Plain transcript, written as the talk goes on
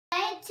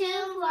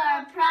tuned for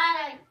our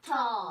product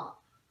talk.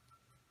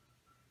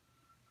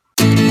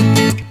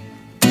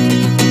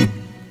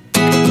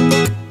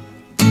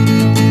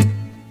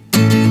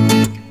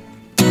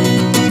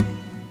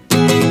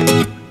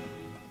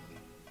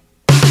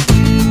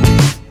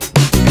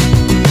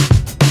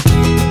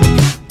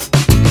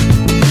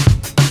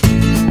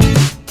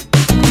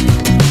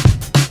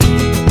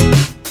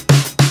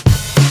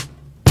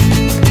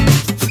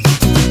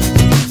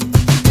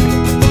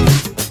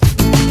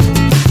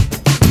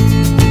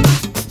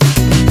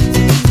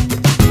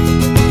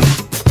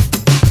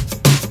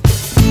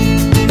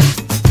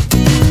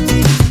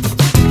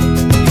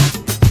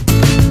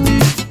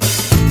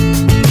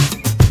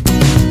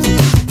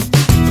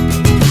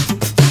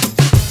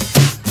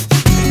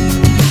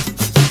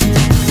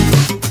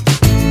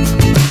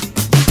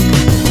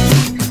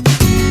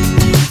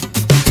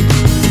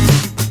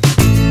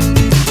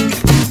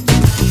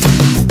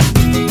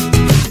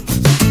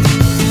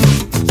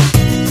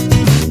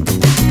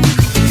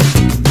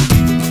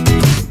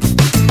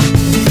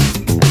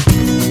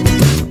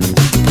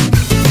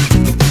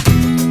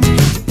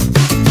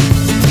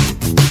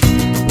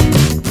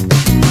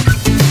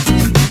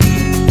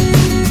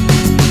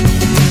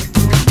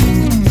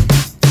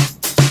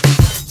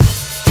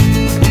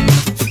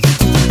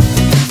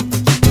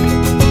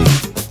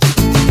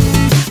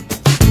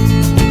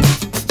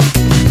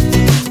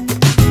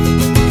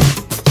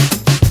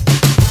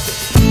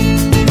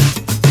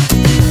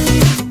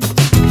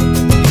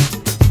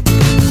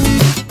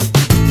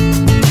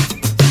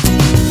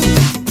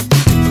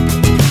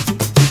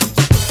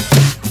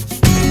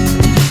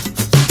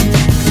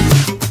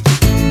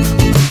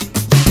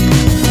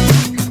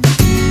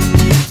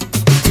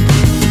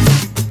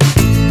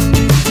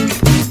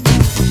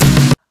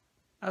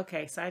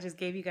 Okay, so I just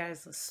gave you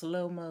guys a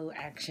slow-mo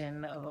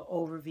action of an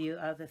overview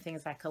of the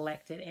things I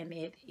collected, and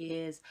it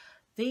is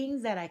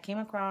things that I came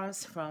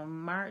across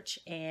from March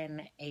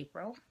and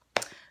April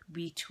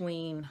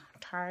between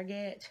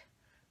Target,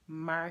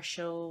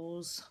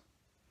 Marshalls,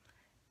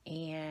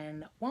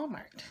 and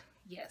Walmart.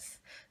 Yes,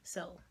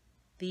 so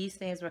these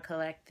things were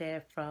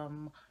collected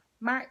from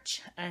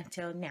March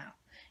until now,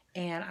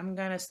 and I'm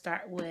gonna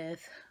start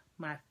with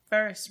my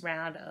first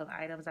round of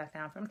items I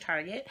found from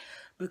Target,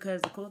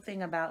 because the cool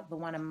thing about the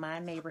one in my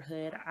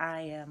neighborhood,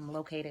 I am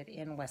located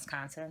in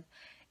Wisconsin,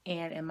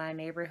 and in my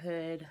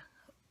neighborhood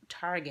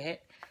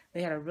Target,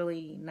 they had a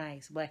really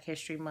nice Black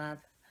History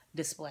Month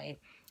display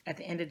at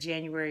the end of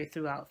January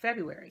throughout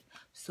February.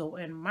 So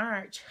in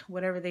March,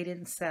 whatever they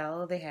didn't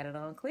sell, they had it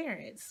on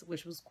clearance,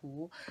 which was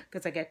cool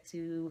because I got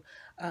to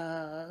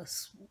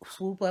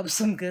swoop up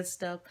some good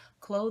stuff,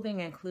 clothing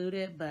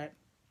included, but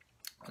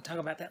we'll talk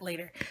about that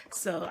later.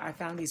 So I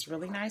found these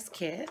really nice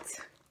kits,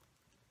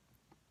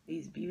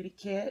 these beauty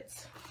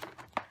kits.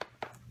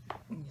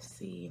 You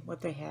see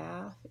what they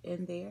have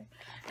in there.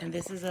 And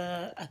this is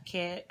a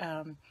kit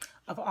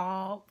of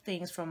all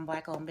things from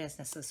Black-owned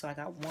businesses. So I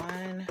got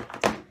 1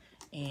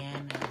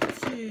 and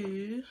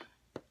 2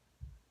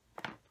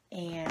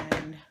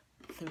 and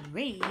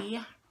 3.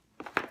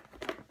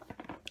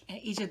 And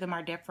each of them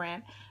are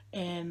different.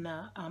 And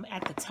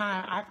at the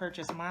time I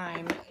purchased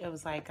mine, it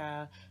was like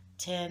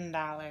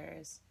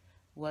 $10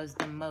 was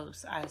the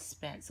most I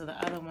spent. So the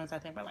other ones I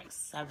think were like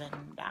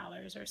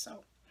 $7 or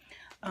so.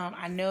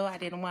 I know I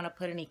didn't want to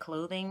put any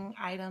clothing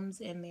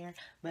items in there,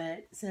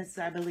 but since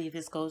I believe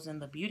this goes in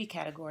the beauty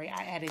category,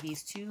 I added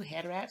these 2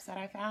 head wraps that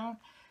I found.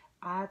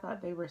 I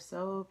thought they were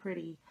so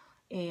pretty,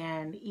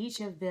 and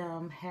each of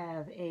them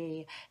have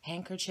a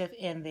handkerchief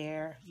in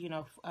there, you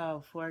know,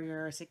 for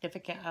your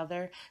significant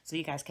other, so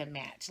you guys can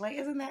match. Like,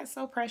 isn't that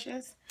so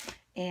precious?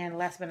 And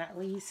last but not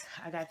least,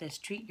 I got this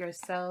Treat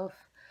Yourself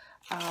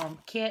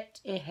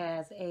kit. It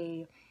has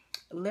a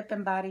lip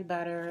and body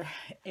butter,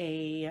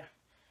 a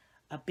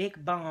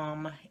big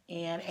balm,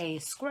 and a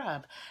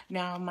scrub.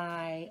 Now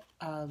my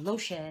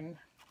lotion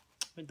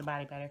with the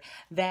body butter,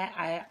 that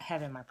I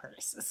have in my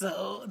purse,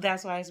 so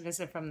that's why it's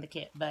missing from the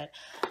kit. But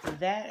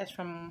that is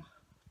from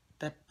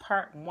the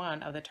part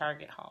 1 of the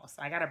Target haul,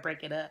 so I gotta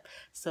break it up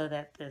so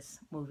that this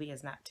movie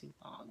is not too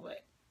long.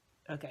 But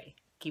okay,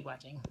 keep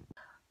watching.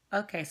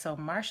 Okay, so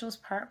Marshall's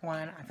part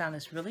 1, I found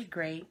this really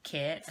great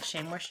kit, a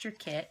Shea Moisture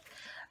kit,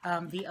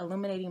 the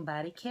Illuminating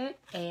Body Kit,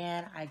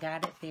 and I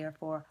got it there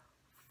for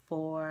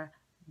 $4.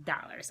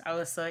 I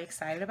was so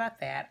excited about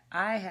that.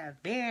 I have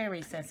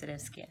very sensitive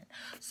skin,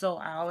 so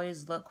I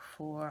always look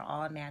for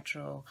all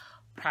natural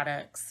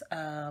products.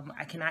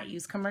 I cannot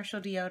use commercial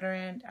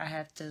deodorant. I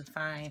have to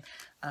find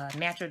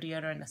natural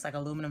deodorant that's like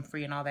aluminum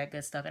free and all that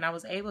good stuff, and I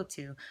was able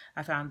to.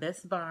 I found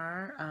this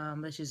bar,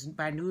 which is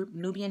by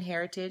Nubian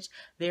Heritage.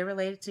 They're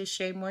related to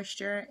Shea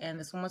Moisture, and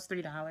this one was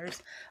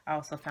 $3. I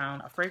also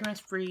found a fragrance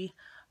free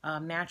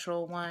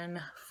natural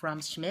one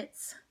from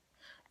Schmidt's,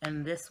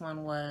 and this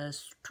one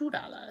was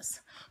 $2.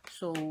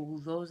 So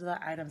those are the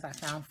items I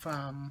found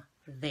from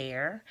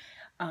there.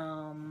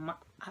 I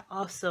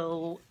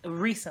also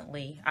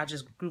recently, I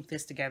just grouped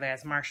this together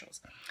as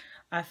Marshalls.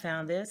 I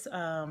found this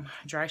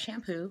dry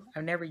shampoo.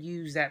 I've never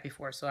used that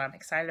before, so I'm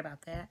excited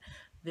about that.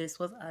 This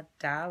was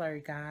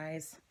 $1,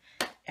 guys.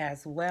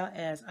 as well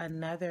as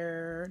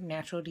another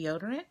natural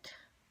deodorant.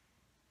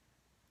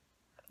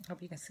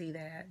 Hope you can see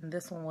that. And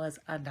this one was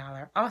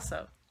 $1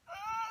 also.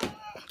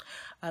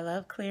 I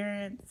love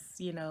clearance.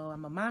 You know,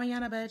 I'm a mommy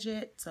on a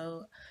budget,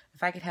 so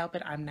if I could help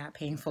it, I'm not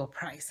paying full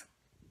price.